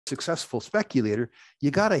successful speculator,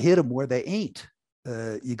 you got to hit them where they ain't.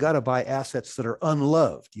 You got to buy assets that are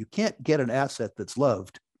unloved. You can't get an asset that's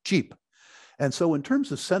loved cheap. And so in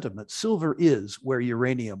terms of sentiment, silver is where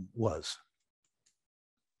uranium was.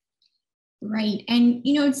 Right. And,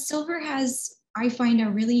 you know, silver has, I find,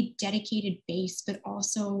 a really dedicated base, but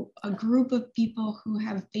also a group of people who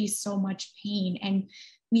have faced so much pain. And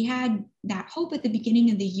we had that hope at the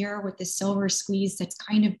beginning of the year with the silver squeeze that's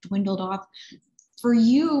kind of dwindled off. For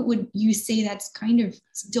you, would you say that's kind of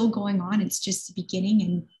still going on? It's just the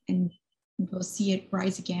beginning and we'll see it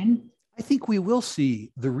rise again? I think we will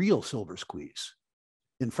see the real silver squeeze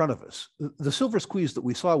in front of us. The silver squeeze that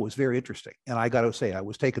we saw was very interesting. And I got to say, I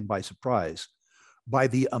was taken by surprise by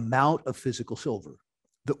the amount of physical silver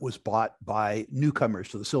that was bought by newcomers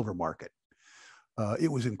to the silver market.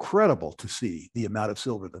 It was incredible to see the amount of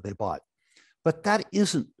silver that they bought. But that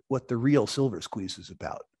isn't what the real silver squeeze is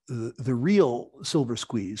about. The real silver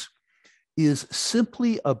squeeze is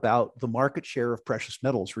simply about the market share of precious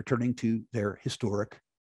metals returning to their historic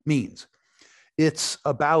means. It's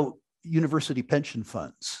about university pension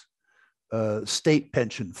funds, state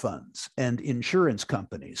pension funds, and insurance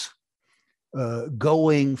companies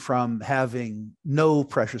going from having no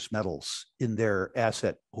precious metals in their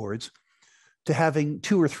asset hoards to having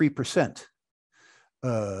 2 or 3%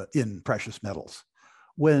 in precious metals.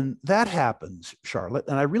 When that happens, Charlotte,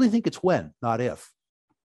 and I really think it's when, not if,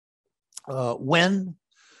 when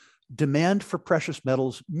demand for precious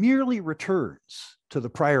metals merely returns to the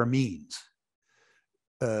prior means,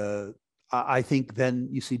 I think then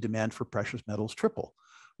you see demand for precious metals triple.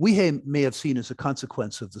 We may have seen as a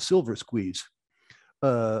consequence of the silver squeeze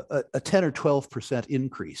a 10 or 12%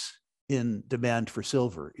 increase in demand for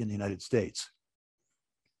silver in the United States,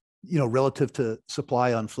 you know, relative to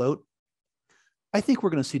supply on float. I think we're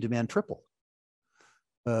going to see demand triple.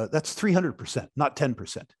 That's 300%, not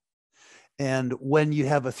 10%. And when you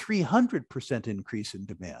have a 300% increase in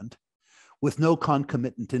demand with no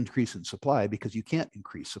concomitant increase in supply, because you can't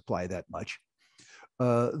increase supply that much,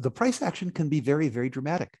 the price action can be very, very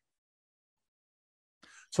dramatic.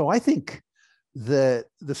 So I think that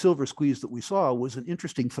the silver squeeze that we saw was an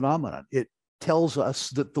interesting phenomenon. It tells us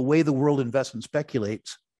that the way the world invests and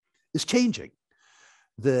speculates is changing.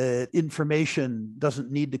 That information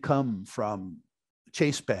doesn't need to come from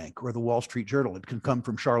Chase Bank or the Wall Street Journal. It can come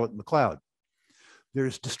from Charlotte McLeod.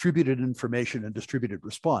 There's distributed information and distributed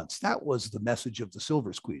response. That was the message of the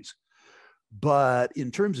silver squeeze. But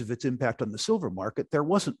in terms of its impact on the silver market, there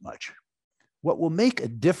wasn't much. What will make a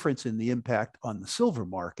difference in the impact on the silver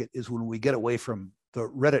market is when we get away from the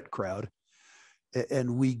Reddit crowd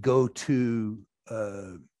and we go to,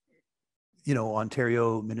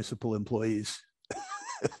 Ontario municipal employees,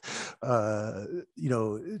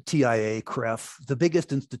 TIA, CREF, the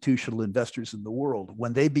biggest institutional investors in the world,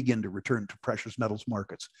 when they begin to return to precious metals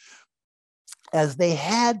markets, as they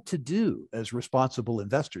had to do as responsible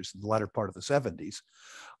investors in the latter part of the 70s,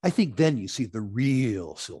 I think then you see the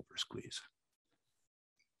real silver squeeze.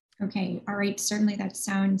 Okay, all right, certainly that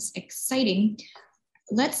sounds exciting.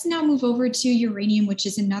 Let's now move over to uranium, which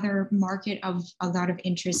is another market of a lot of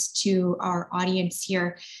interest to our audience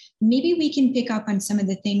here. Maybe we can pick up on some of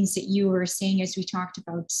the things that you were saying as we talked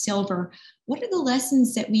about silver. What are the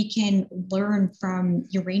lessons that we can learn from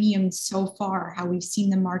uranium so far, how we've seen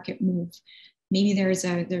the market move? Maybe there's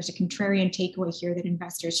a contrarian takeaway here that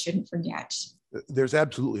investors shouldn't forget. There's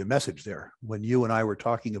absolutely a message there. When you and I were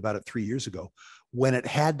talking about it 3 years ago, when it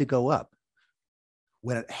had to go up,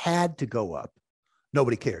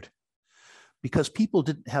 nobody cared, because people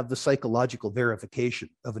didn't have the psychological verification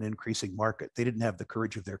of an increasing market. They didn't have the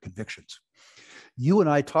courage of their convictions. You and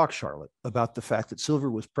I talked, Charlotte, about the fact that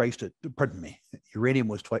uranium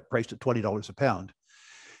was priced at $20 a pound,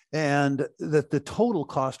 and that the total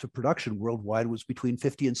cost of production worldwide was between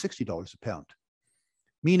 $50 and $60 a pound,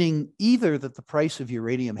 meaning either that the price of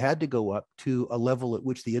uranium had to go up to a level at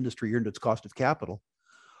which the industry earned its cost of capital,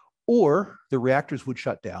 or the reactors would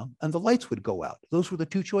shut down and the lights would go out. Those were the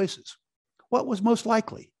two choices. What was most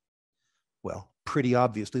likely? Well, pretty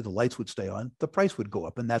obviously, the lights would stay on, the price would go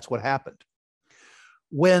up, and that's what happened.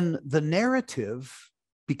 When the narrative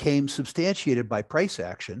became substantiated by price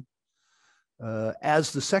action,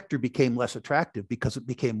 as the sector became less attractive because it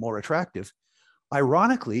became more attractive,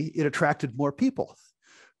 ironically, it attracted more people.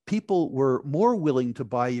 People were more willing to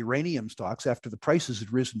buy uranium stocks after the prices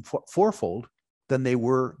had risen fourfold than they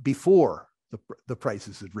were before the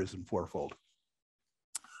prices had risen fourfold.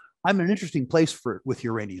 I'm in an interesting place with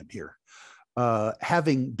uranium here.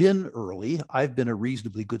 Having been early, I've been a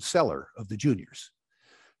reasonably good seller of the juniors.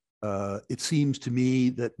 It seems to me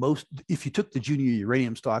that if you took the junior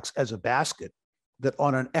uranium stocks as a basket, that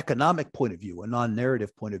on an economic point of view, a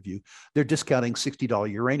non-narrative point of view, they're discounting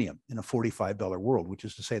 $60 uranium in a $45 world, which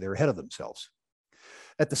is to say they're ahead of themselves.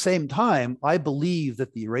 At the same time, I believe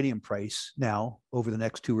that the uranium price now, over the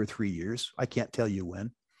next 2 or 3 years, I can't tell you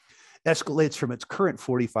when, escalates from its current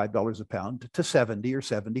 $45 a pound to $70 or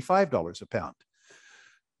 $75 a pound,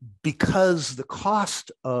 because the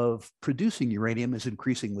cost of producing uranium is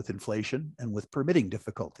increasing with inflation and with permitting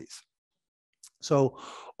difficulties. So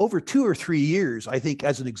over 2 or 3 years, I think,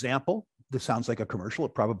 as an example, this sounds like a commercial,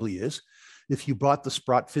 it probably is. If you bought the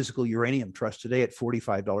Sprott Physical Uranium Trust today at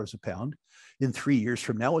 $45 a pound, in 3 years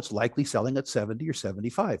from now, it's likely selling at 70 or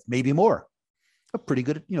 75, maybe more. A pretty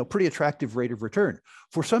good, pretty attractive rate of return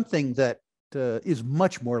for something that is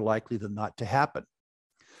much more likely than not to happen.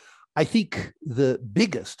 I think the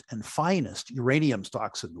biggest and finest uranium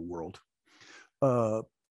stocks in the world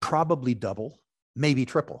probably double, maybe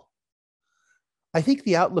triple. I think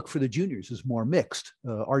the outlook for the juniors is more mixed.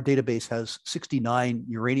 Our database has 69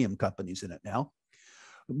 uranium companies in it now.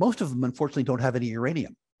 Most of them, unfortunately, don't have any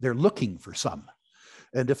uranium. They're looking for some.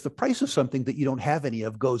 And if the price of something that you don't have any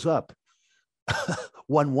of goes up,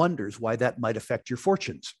 one wonders why that might affect your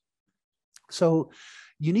fortunes. So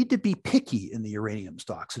you need to be picky in the uranium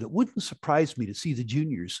stocks. And it wouldn't surprise me to see the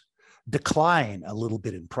juniors decline a little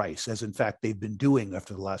bit in price, as in fact they've been doing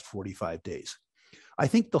after the last 45 days. I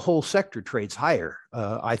think the whole sector trades higher.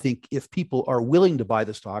 I think if people are willing to buy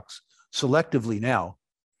the stocks selectively now,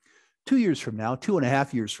 2 years from now,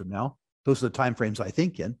 2.5 years from now, those are the timeframes I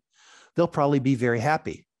think in, they'll probably be very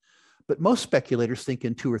happy. But most speculators think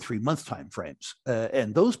in 2 or 3 month timeframes.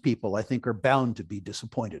 And those people, I think, are bound to be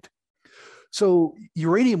disappointed. So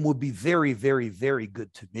uranium would be very, very, very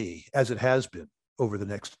good to me, as it has been over the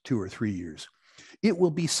next 2 or 3 years. It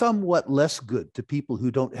will be somewhat less good to people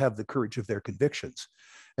who don't have the courage of their convictions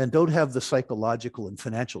and don't have the psychological and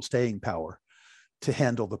financial staying power to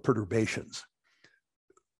handle the perturbations.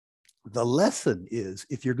 The lesson is,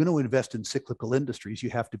 if you're going to invest in cyclical industries, you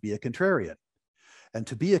have to be a contrarian. And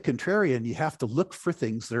to be a contrarian, you have to look for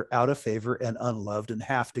things that are out of favor and unloved and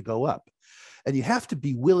have to go up. And you have to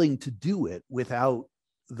be willing to do it without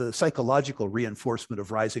the psychological reinforcement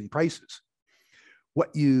of rising prices.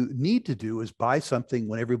 What you need to do is buy something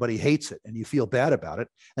when everybody hates it and you feel bad about it,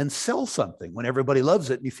 and sell something when everybody loves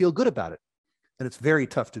it and you feel good about it. And it's very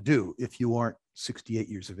tough to do if you aren't 68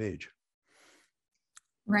 years of age.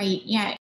 Right. Yeah.